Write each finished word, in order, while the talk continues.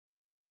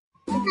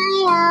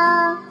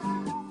Hello.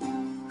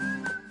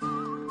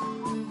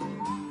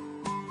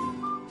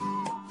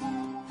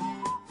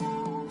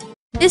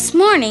 This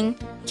morning,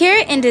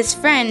 Carrot and his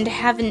friend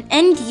have an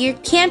end-year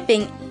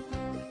camping.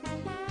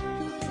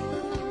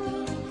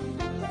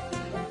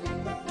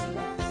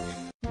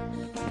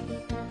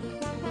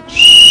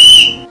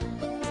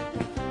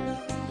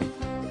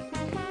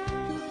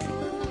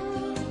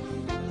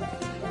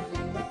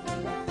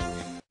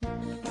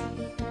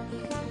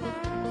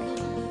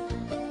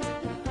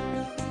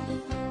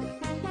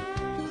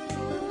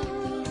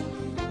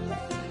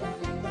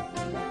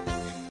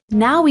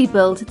 Now we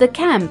build the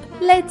camp.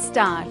 Let's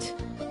start.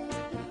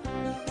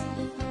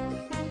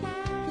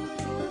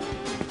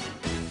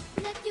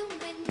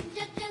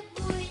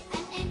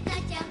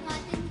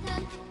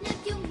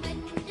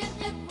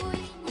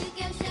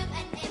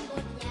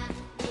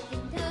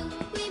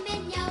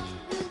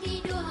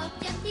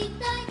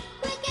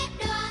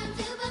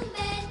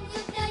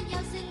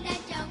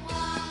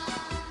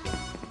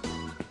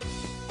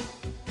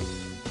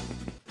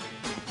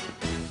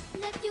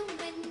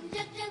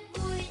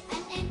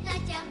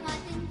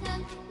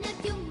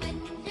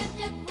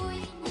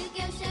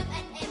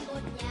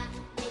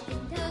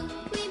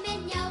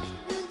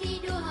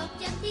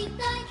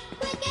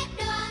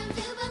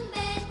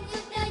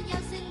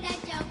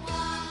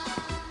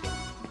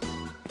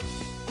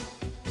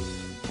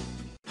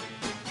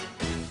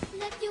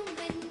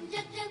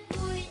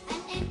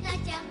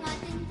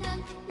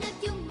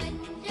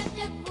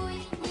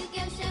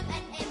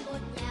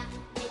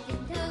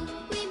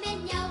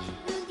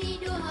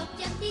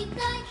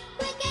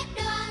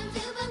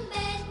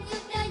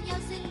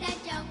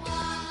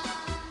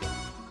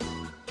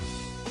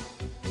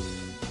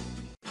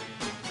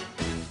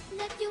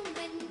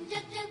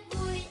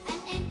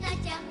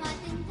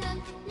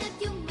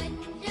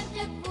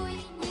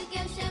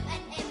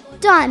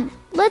 Done.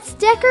 Let's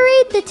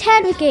decorate the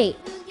tailgate.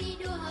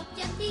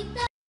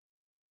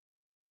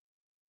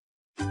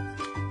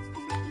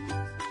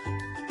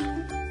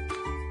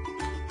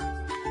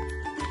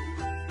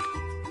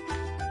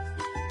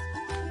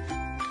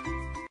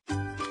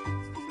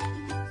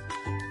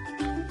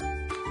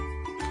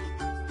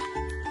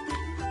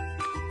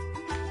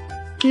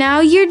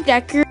 Now you're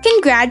decorated.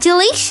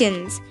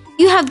 Congratulations!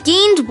 You have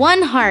gained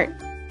 1 heart.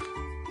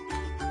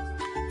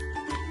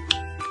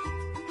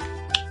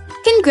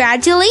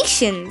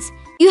 Congratulations!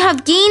 You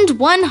have gained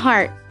 1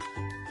 heart.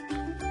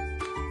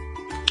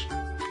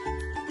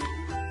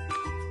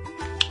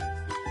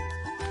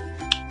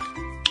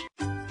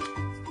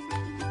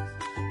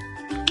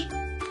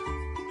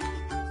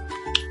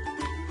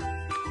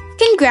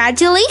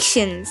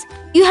 Congratulations!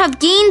 You have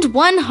gained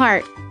 1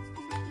 heart.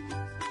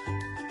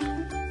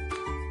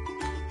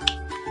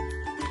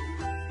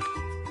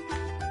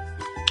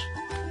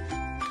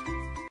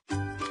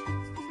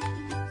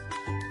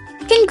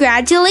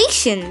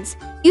 Congratulations!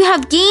 You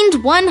have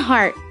gained 1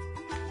 heart.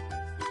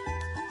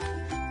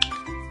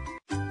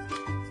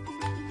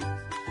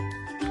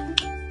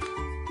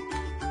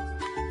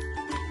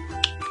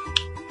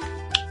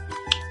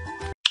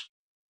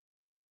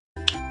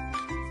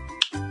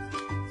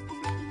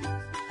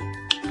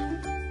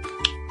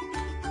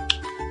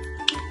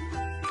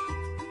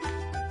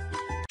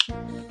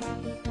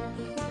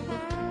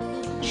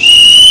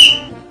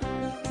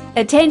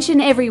 Attention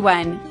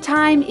everyone,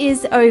 time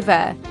is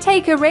over.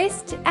 Take a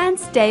rest and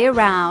stay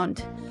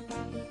around.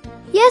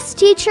 Yes,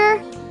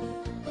 teacher.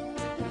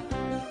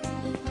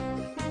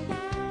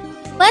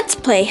 Let's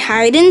play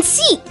hide and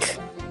seek.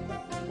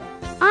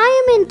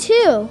 I am in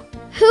 2.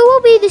 Who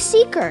will be the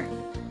seeker?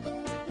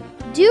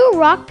 Do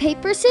rock,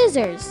 paper,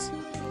 scissors.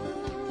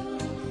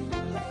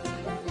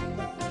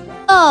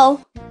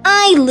 Oh,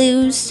 I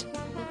lose.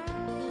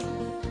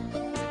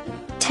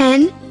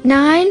 10,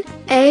 9,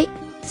 8,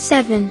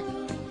 7,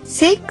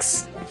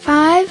 6,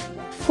 5,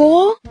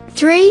 4,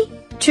 3,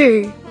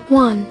 2,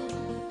 1.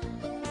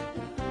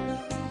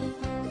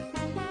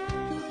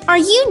 Are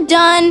you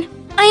done?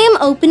 I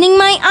am opening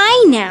my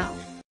eye now.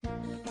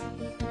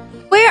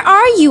 Where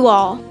are you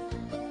all?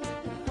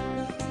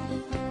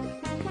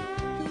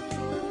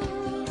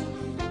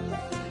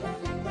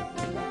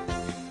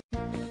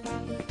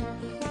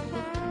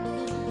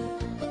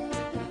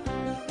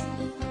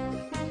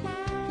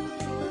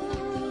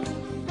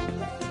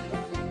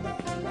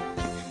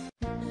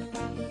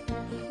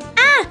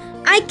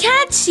 I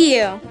catch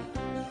you!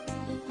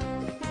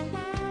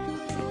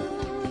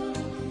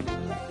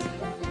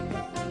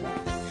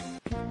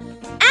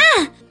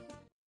 Ah!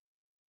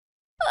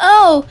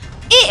 Oh,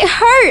 it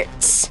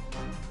hurts!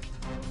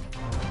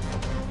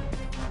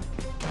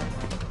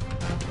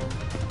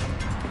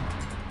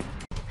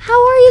 How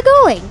are you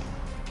going?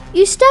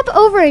 You step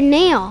over a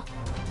nail.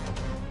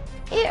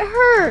 It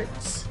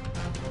hurts.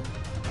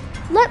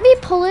 Let me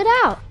pull it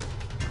out.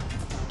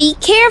 Be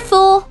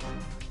careful!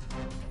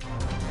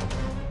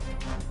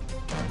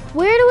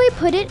 Where do we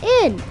put it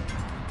in?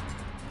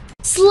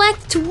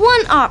 Select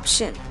one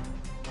option.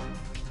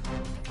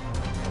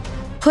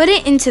 Put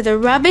it into the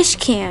rubbish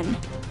can.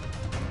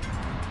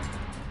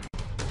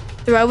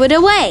 Throw it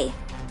away.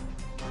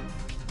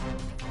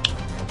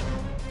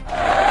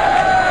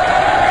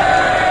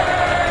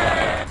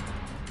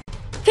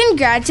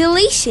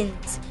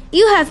 Congratulations!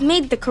 You have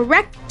made the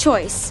correct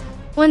choice.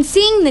 When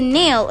seeing the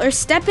nail or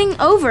stepping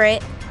over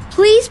it,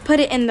 please put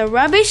it in the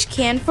rubbish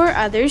can for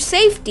others'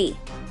 safety.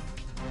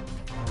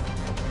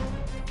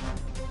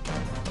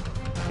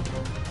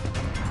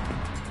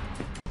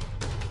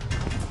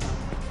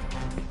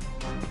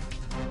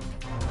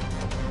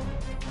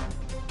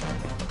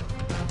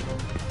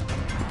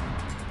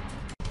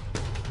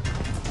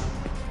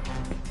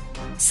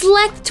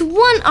 Select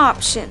one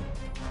option.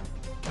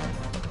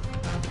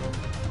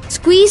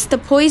 Squeeze the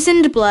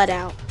poisoned blood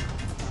out.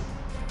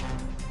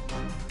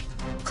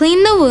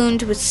 Clean the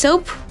wound with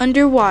soap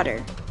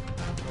underwater.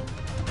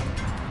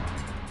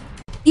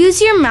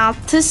 Use your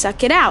mouth to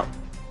suck it out.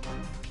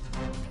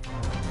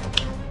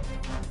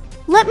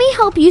 Let me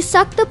help you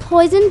suck the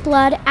poisoned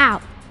blood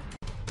out.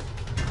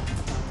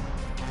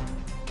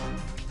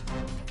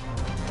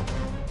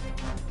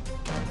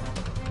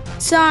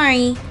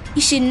 Sorry,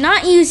 you should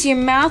not use your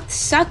mouth to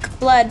suck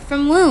blood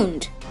from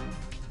wound.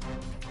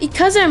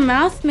 Because our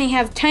mouth may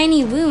have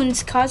tiny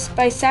wounds caused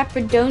by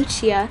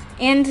saprodontia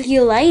and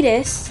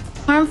ulitis,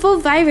 harmful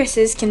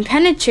viruses can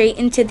penetrate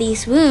into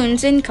these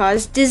wounds and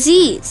cause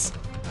disease.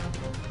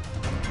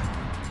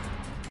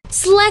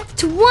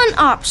 Select one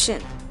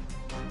option.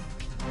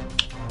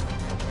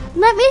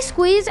 Let me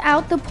squeeze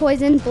out the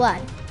poisoned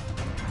blood.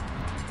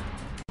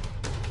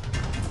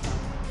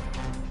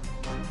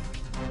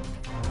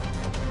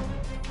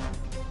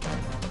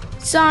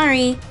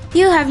 Sorry,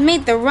 you have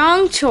made the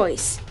wrong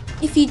choice.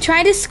 If you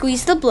try to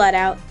squeeze the blood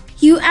out,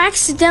 you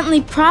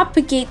accidentally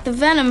propagate the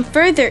venom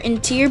further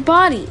into your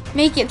body,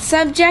 make it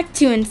subject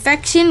to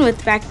infection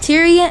with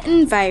bacteria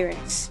and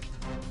virus.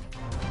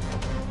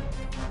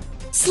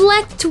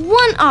 Select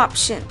one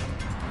option.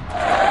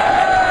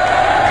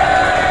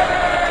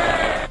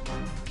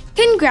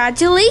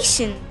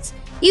 Congratulations!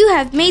 You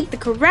have made the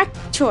correct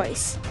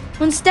choice.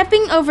 When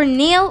stepping over a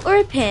nail or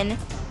a pin,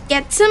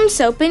 get some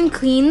soap and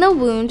clean the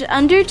wound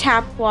under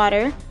tap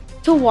water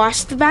to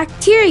wash the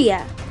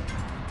bacteria.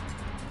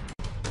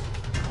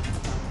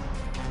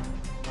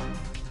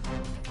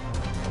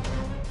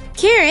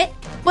 Carrot,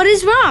 what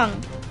is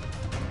wrong?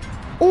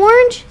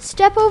 Orange,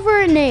 step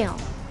over a nail.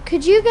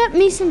 Could you get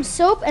me some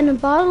soap and a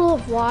bottle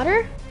of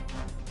water?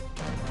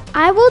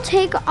 I will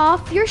take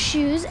off your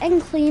shoes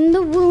and clean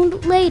the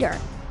wound later.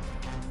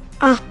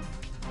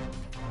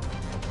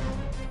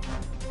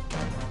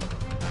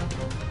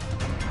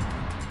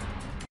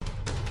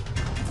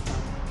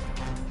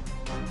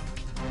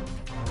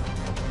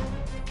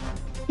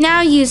 Now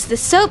use the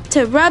soap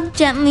to rub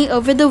gently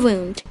over the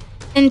wound,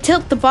 and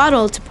tilt the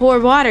bottle to pour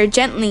water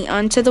gently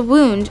onto the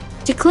wound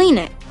to clean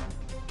it.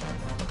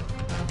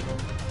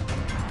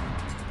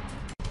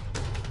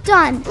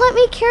 Done. Let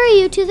me carry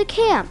you to the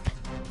camp.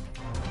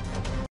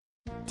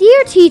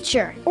 Dear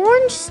teacher,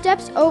 Orange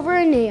steps over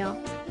a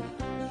nail.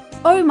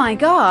 Oh my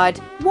God,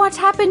 what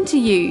happened to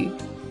you?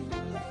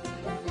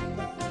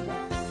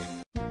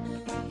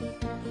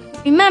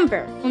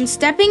 Remember, when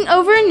stepping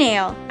over a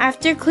nail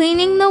after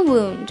cleaning the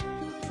wound,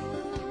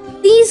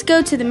 please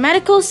go to the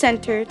medical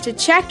center to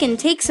check and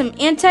take some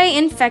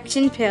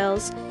anti-infection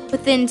pills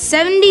within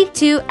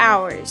 72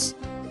 hours.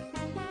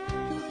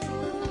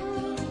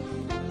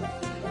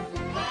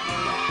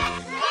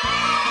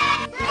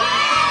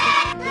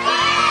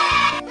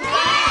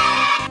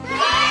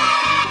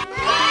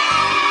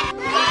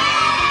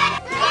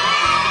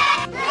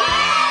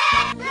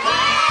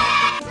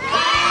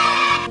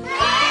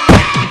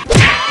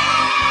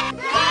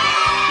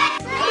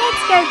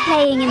 Let's go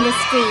playing in the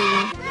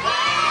stream.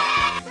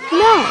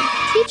 No,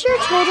 teacher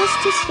told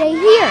us to stay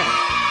here.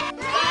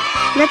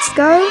 Let's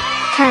go,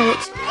 Carrot.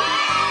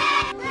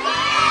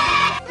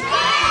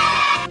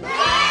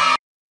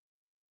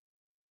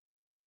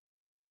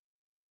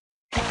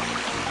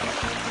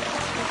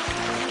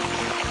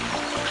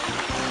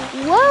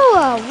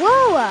 Whoa,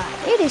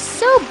 whoa, it is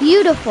so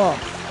beautiful.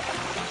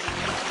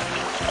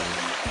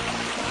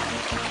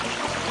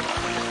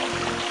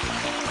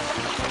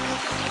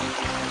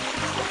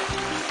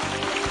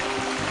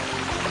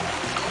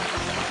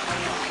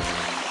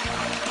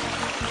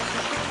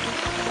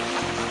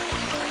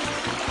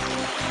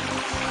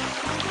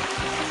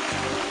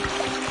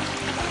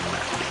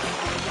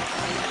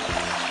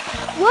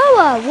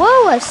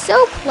 Whoa,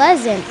 so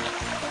pleasant.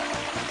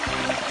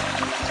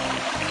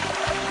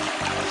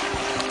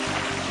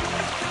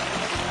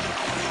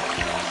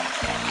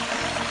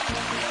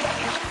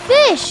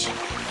 Fish.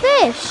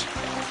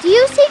 Do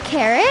you see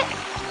Carrot?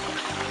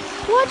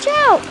 Watch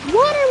out,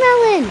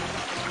 watermelon.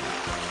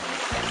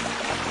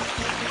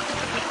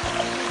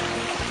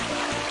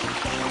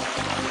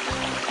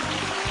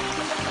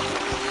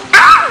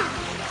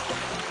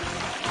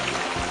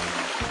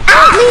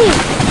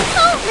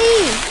 Help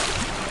me.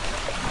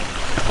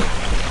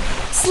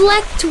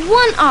 Select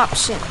one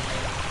option.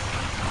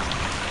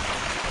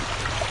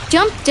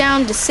 Jump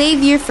down to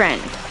save your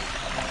friend.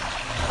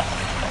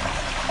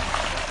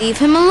 Leave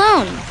him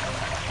alone.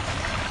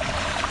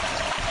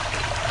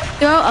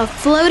 Throw a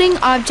floating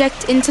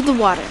object into the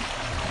water.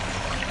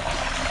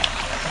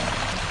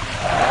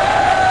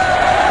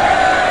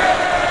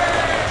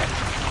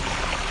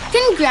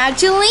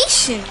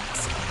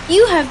 Congratulations!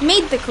 You have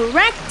made the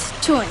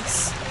correct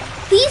choice.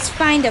 Please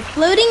find a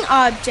floating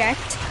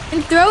object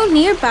and throw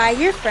nearby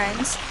your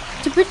friends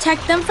to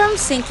protect them from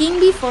sinking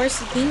before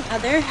seeking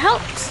other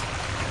helps.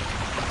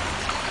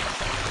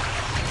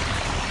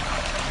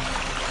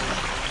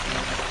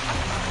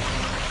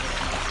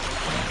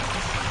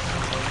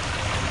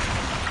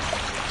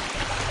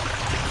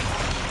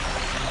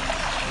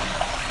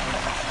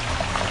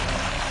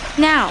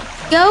 Now,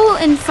 go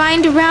and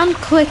find a round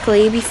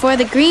quickly before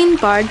the green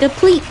bar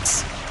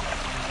depletes.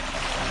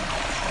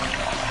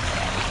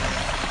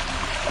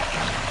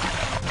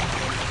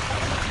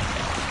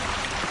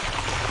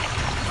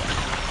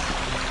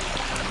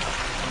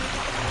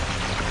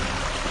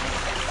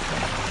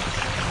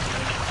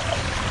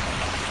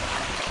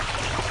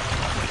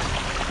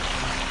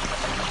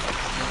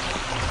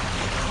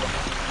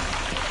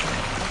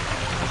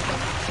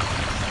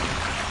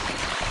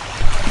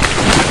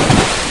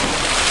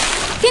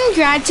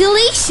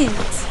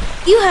 Congratulations!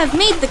 You have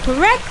made the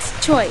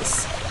correct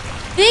choice.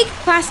 Big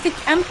plastic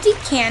empty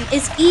can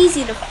is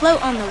easy to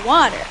float on the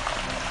water.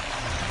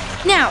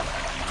 Now,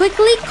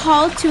 quickly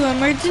call to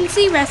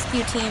emergency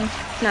rescue team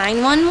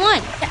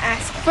 911 to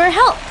ask for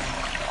help.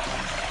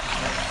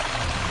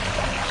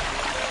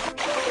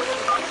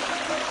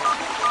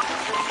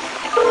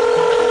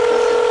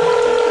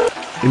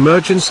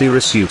 Emergency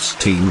rescue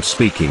team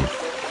speaking.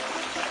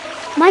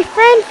 My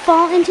friend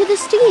fall into the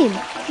steam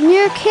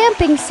near a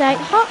camping site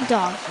hot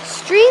dog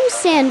stream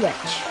sandwich.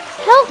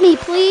 Help me,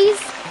 please.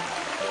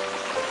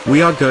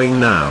 We are going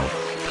now.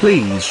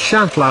 Please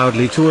shout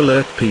loudly to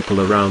alert people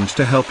around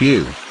to help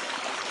you.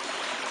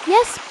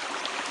 Yes.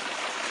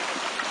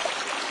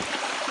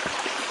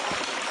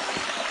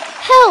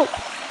 Help!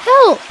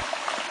 Help!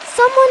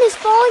 Someone is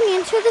falling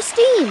into the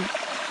steam.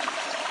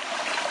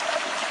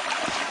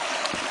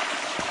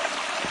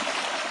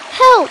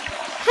 Help!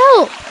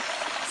 Help!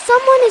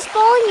 Someone is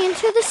falling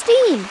into the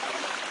steam.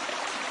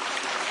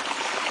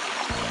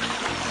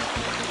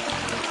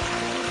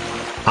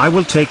 I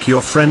will take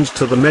your friend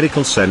to the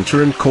medical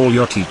center and call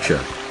your teacher.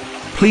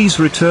 Please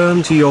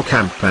return to your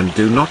camp and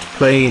do not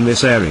play in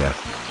this area.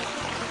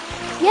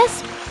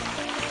 Yes.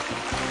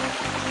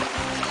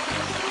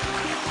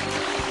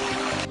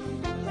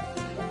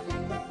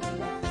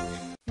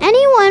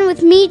 Anyone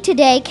with me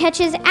today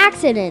catches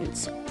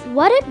accidents.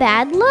 What a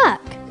bad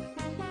luck.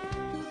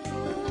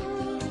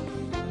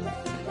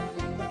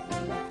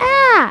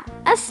 Ah,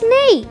 a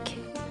snake.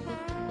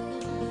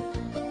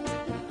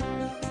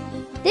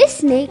 This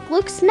snake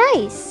looks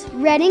nice,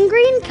 red and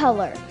green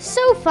color.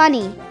 So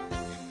funny.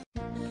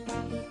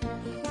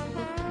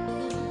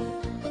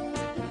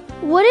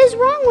 What is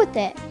wrong with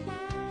it?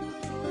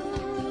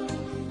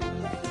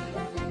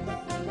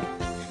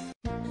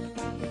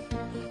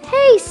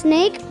 Hey,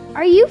 snake,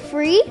 are you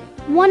free?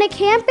 Wanna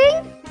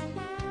camping?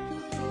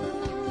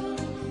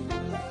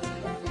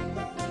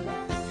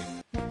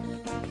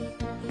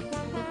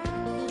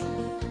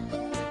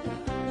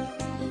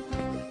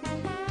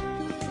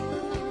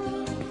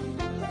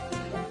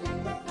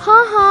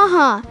 Ha ha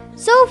ha,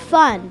 so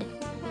fun.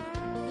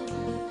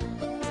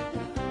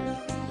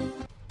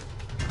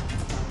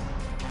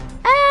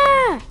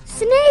 Ah,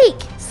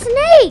 snake,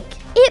 snake,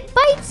 it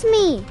bites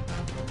me.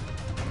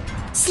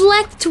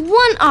 Select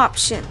one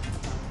option.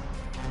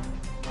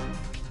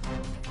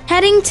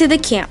 Heading to the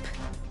camp.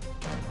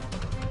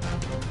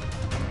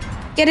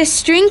 Get a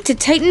string to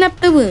tighten up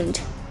the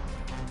wound.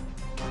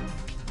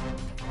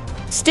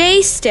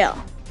 Stay still.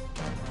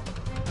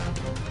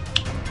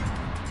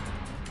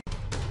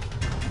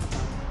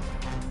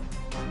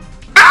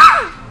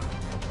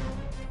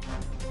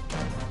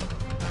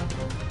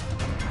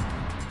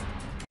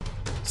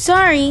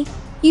 Sorry,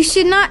 you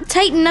should not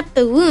tighten up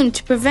the wound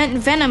to prevent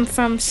venom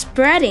from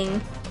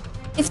spreading.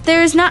 If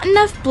there is not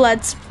enough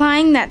blood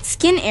supplying that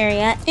skin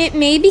area, it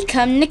may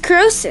become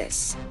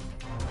necrosis.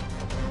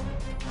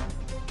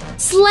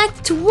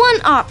 Select one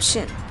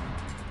option.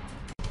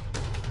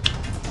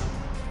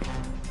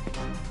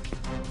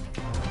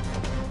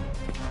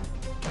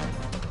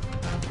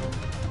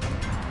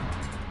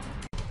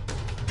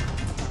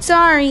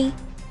 Sorry,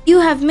 you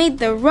have made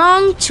the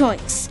wrong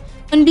choice.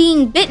 When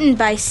being bitten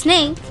by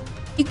snake,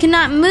 you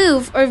cannot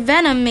move or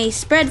venom may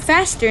spread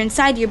faster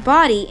inside your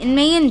body and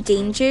may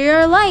endanger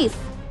your life.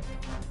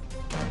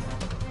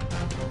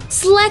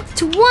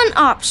 Select one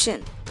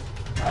option.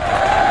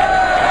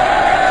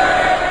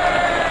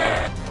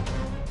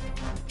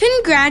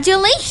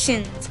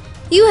 Congratulations!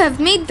 You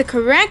have made the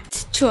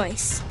correct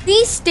choice.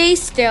 Please stay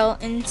still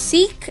and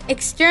seek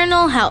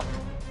external help.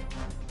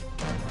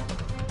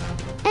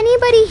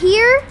 Anybody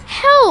here?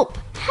 Help!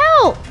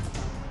 Help!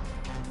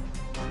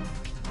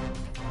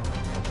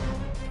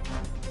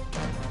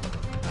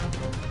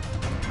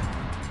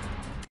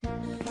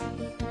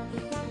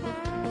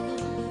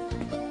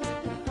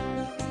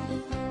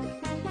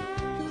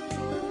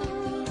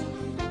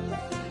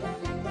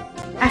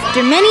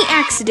 After many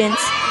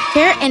accidents,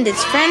 Carrot and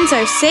his friends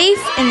are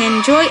safe and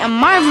enjoy a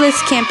marvelous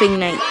camping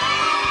night.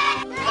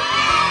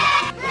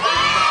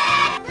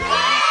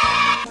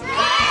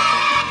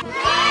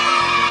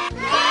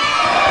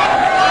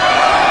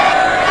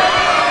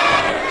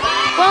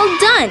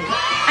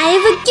 I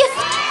have a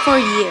gift for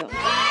you.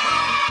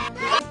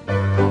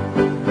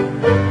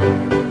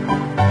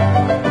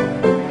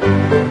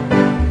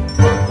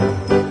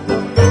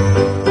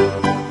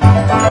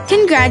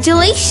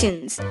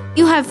 Congratulations!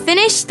 You have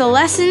finished the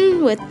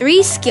lesson with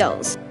 3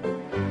 skills.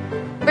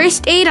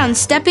 First aid on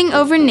stepping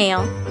over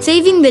nail,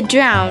 saving the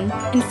drowned,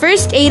 and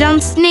first aid on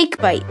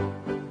snakebite.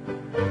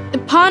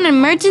 Upon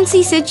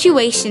emergency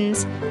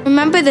situations,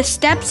 remember the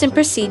steps and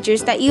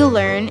procedures that you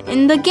learn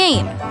in the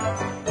game,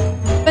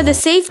 for the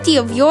safety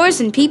of yours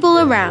and people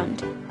around.